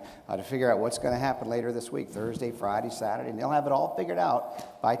happening to figure out what's going to happen later this week, Thursday, Friday, Saturday, and they'll have it all figured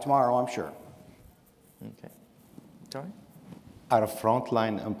out by tomorrow, I'm sure. Okay. Tony? Our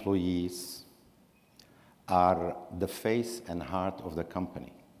frontline employees are the face and heart of the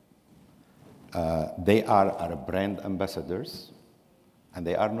company. They are our brand ambassadors, and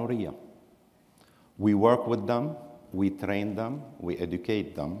they are Noria. We work with them, we train them, we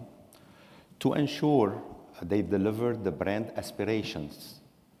educate them, to ensure they deliver the brand aspirations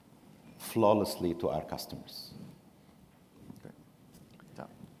flawlessly to our customers. Okay.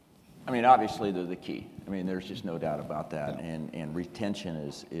 I mean, obviously, they're the key. I mean, there's just no doubt about that. Yeah. And retention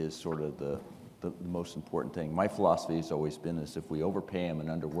is sort of the most important thing. My philosophy has always been is if we overpay them and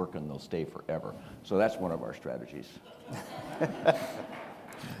underwork them, they'll stay forever. So that's one of our strategies.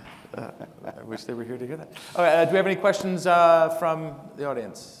 I wish they were here to hear that. All right, do we have any questions from the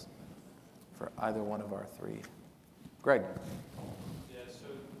audience? For either one of our three. Greg. Yeah, so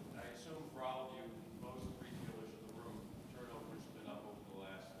I assume for all of you, most retailers in the room, turnover's been up over the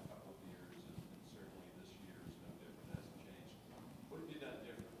last couple of years, and certainly this year is no different, hasn't changed. What have you done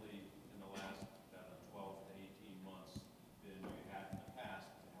differently in the last 12 to 18 months than you had in the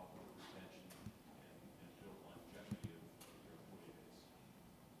past to help with retention and build longevity of your employee base?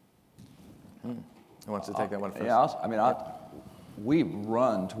 Who wants to take that one first? Yeah, we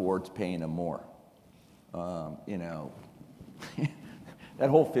run towards paying them more. You know, that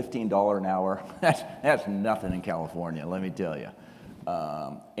whole $15 an hour, that's nothing in California, let me tell you.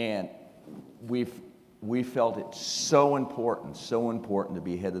 And we felt it so important to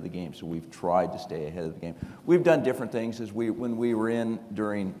be ahead of the game, so we've tried to stay ahead of the game. We've done different things when we were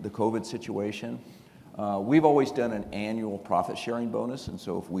during the COVID situation. We've always done an annual profit sharing bonus, and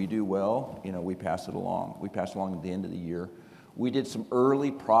so if we do well, you know, we pass it along. We pass it along at the end of the year. We did some early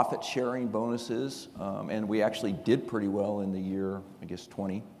profit sharing bonuses, and we actually did pretty well in the year, I guess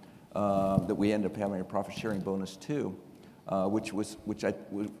 20, that we ended up having a profit sharing bonus too, which was a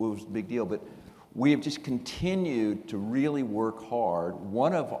big deal. But we have just continued to really work hard.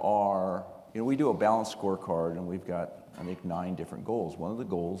 One of our, we do a balanced scorecard, and we've got, I think, 9 different goals. One of the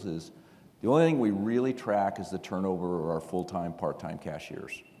goals is, the only thing we really track is the turnover of our full-time, part-time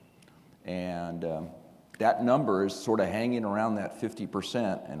cashiers. And that number is sort of hanging around that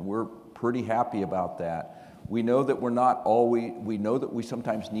 50%, and we're pretty happy about that. We know that we know that we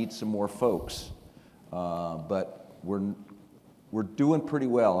sometimes need some more folks, but we're doing pretty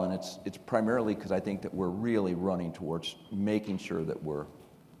well, and it's primarily because I think that we're really running towards making sure that we're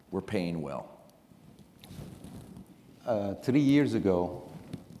paying well. 3 years ago,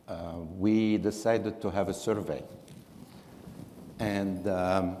 we decided to have a survey. And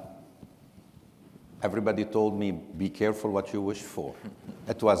everybody told me, be careful what you wish for.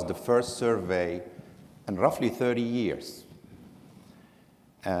 It was the first survey in roughly 30 years.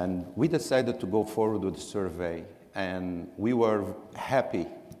 And we decided to go forward with the survey, and we were happy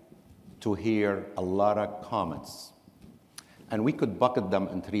to hear a lot of comments. And we could bucket them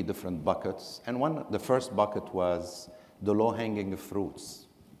in 3 different buckets. And the first bucket was the low-hanging fruits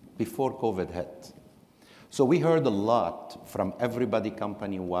before COVID hit. So we heard a lot from everybody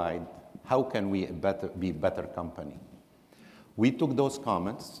company-wide, how can we be a better company? We took those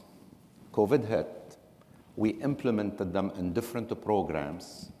comments, COVID hit, we implemented them in different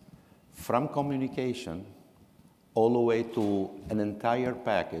programs, from communication all the way to an entire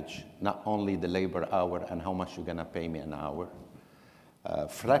package, not only the labor hour and how much you're gonna pay me an hour,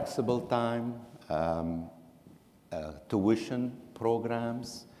 flexible time, tuition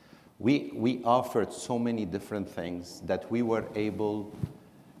programs. We offered so many different things that we were able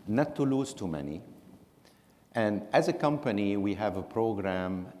not to lose too many. And as a company, we have a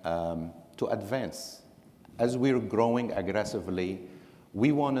program to advance. As we're growing aggressively,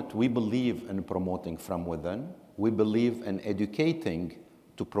 we believe in promoting from within. We believe in educating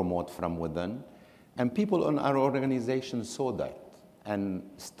to promote from within. And people in our organization saw that and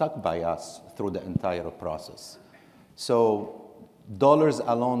stuck by us through the entire process. So dollars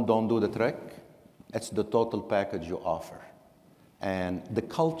alone don't do the trick. It's the total package you offer and the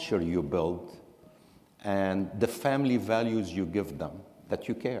culture you build and the family values you give them, that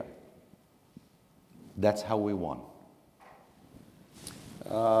you care. That's how we won.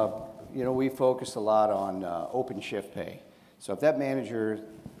 You know, we focus a lot on open shift pay. So if that manager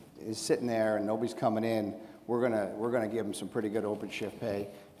is sitting there and nobody's coming in, we're gonna give them some pretty good open shift pay,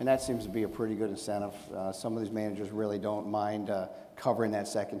 and that seems to be a pretty good incentive. Some of these managers really don't mind covering that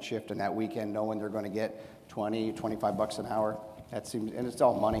second shift and that weekend, knowing they're going to get 20, 25 bucks an hour. That seems, and it's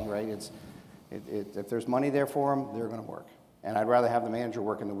all money, right? If there's money there for them, they're going to work. And I'd rather have the manager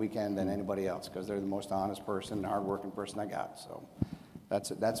working the weekend than anybody else, because they're the most honest person and hardworking person I got. So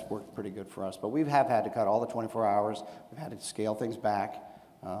that's worked pretty good for us. But we have had to cut all the 24 hours. We've had to scale things back.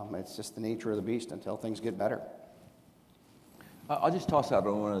 It's just the nature of the beast until things get better. I'll just toss out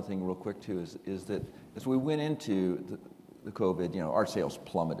one other thing real quick too, is that as we went into the COVID, you know, our sales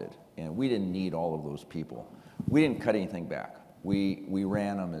plummeted, and we didn't need all of those people. We didn't cut anything back. We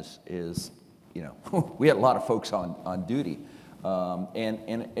ran them as you know, we had a lot of folks on duty,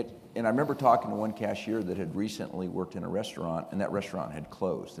 and I remember talking to one cashier that had recently worked in a restaurant, and that restaurant had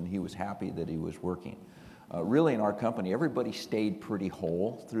closed, and he was happy that he was working. Really, in our company, everybody stayed pretty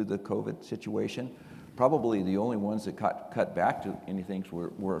whole through the COVID situation. Probably the only ones that cut back to anything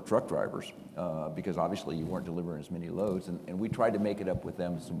were truck drivers, because obviously you weren't delivering as many loads, and we tried to make it up with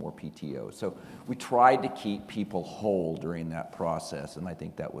them some more PTO. So we tried to keep people whole during that process, and I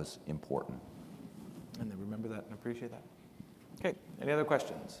think that was important. And they remember that and appreciate that. Okay, any other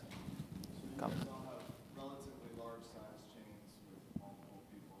questions? Comments? Relatively large size chains with multiple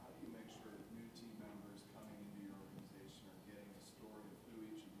people. How do you make sure that new team members coming into your organization are getting a story of who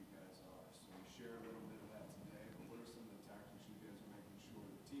each of you guys are? So we share a little bit of that today, but what are some of the tactics you guys are making sure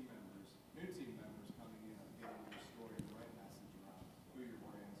that new team members coming in are getting your story, the right message around who your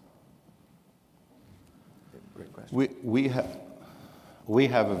brands are? Great question. We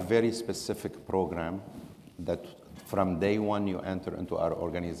have a very specific program that from day one you enter into our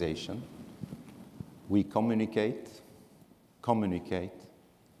organization. We communicate, communicate,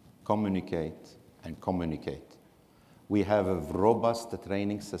 communicate, and communicate. We have a robust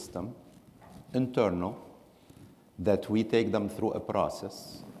training system, internal, that we take them through a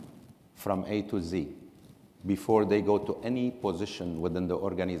process from A to Z before they go to any position within the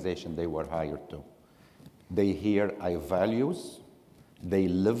organization they were hired to. They hear our values, they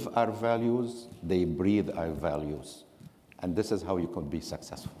live our values, they breathe our values. And this is how you can be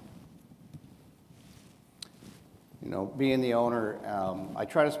successful. You know, being the owner, I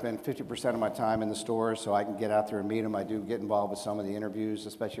try to spend 50% of my time in the store so I can get out there and meet them. I do get involved with some of the interviews,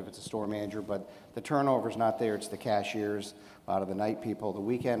 especially if it's a store manager, but the turnover's not there. It's the cashiers, a lot of the night people, the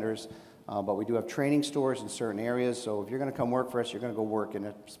weekenders. But we do have training stores in certain areas, so if you're going to come work for us, you're going to go work in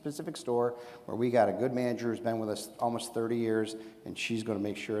a specific store where we got a good manager who's been with us almost 30 years, and she's going to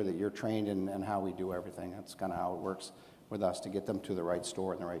make sure that you're trained in how we do everything. That's kind of how it works with us to get them to the right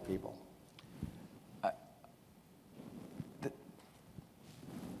store and the right people.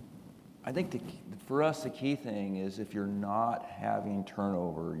 I think the for us, the key thing is if you're not having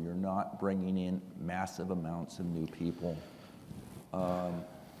turnover, you're not bringing in massive amounts of new people.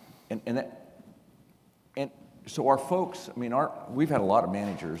 So our folks, I mean, we've had a lot of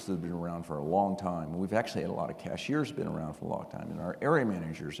managers that have been around for a long time. We've actually had a lot of cashiers been around for a long time, and our area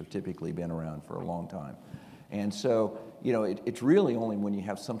managers have typically been around for a long time. And so, you know, it's really only when you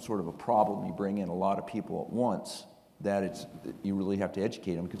have some sort of a problem, you bring in a lot of people at once, that you really have to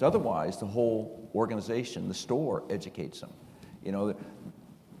educate them, because otherwise the whole organization, the store, educates them. You know,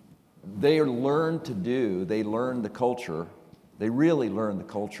 they learn the culture, they really learn the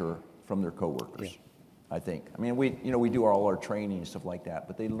culture from their coworkers. Yeah. I think. I mean, we do all our training and stuff like that,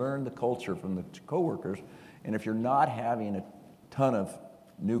 but they learn the culture from the coworkers. And if you're not having a ton of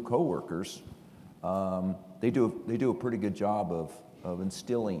new coworkers, they do a pretty good job of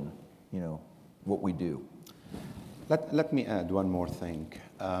instilling, you know, what we do. Let me add one more thing.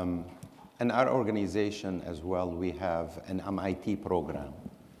 In our organization as well, we have an MIT program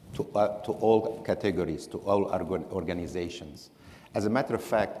to all categories, to all our organizations. As a matter of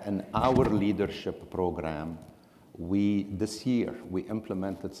fact, in our leadership program, this year, we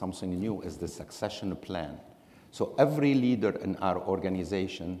implemented something new, is the succession plan. So every leader in our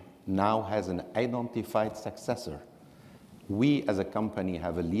organization now has an identified successor. We, as a company,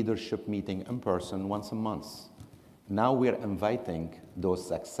 have a leadership meeting in person once a month. Now we're inviting those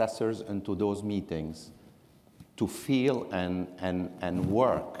successors into those meetings to feel and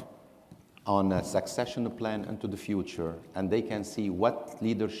work on a succession plan into the future, and they can see what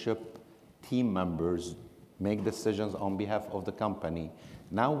leadership team members make decisions on behalf of the company.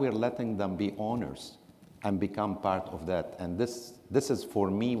 Now we're letting them be owners and become part of that. And this is,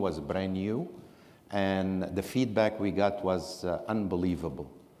 for me, was brand new, and the feedback we got was unbelievable.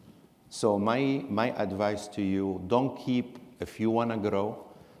 So my advice to you, if you want to grow,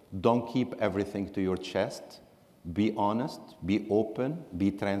 don't keep everything to your chest. Be honest, be open, be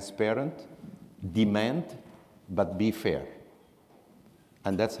transparent, demand, but be fair.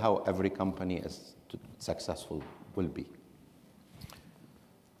 And that's how every company is successful will be.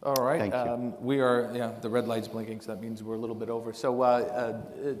 All right. Thank you. We are, the red light's blinking, so that means we're a little bit over. So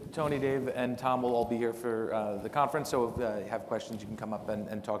Tony, Dave, and Tom will all be here for the conference. So if you have questions, you can come up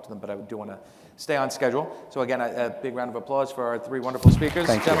and talk to them. But I do want to stay on schedule. So again, a big round of applause for our three wonderful speakers,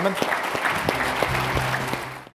 gentlemen.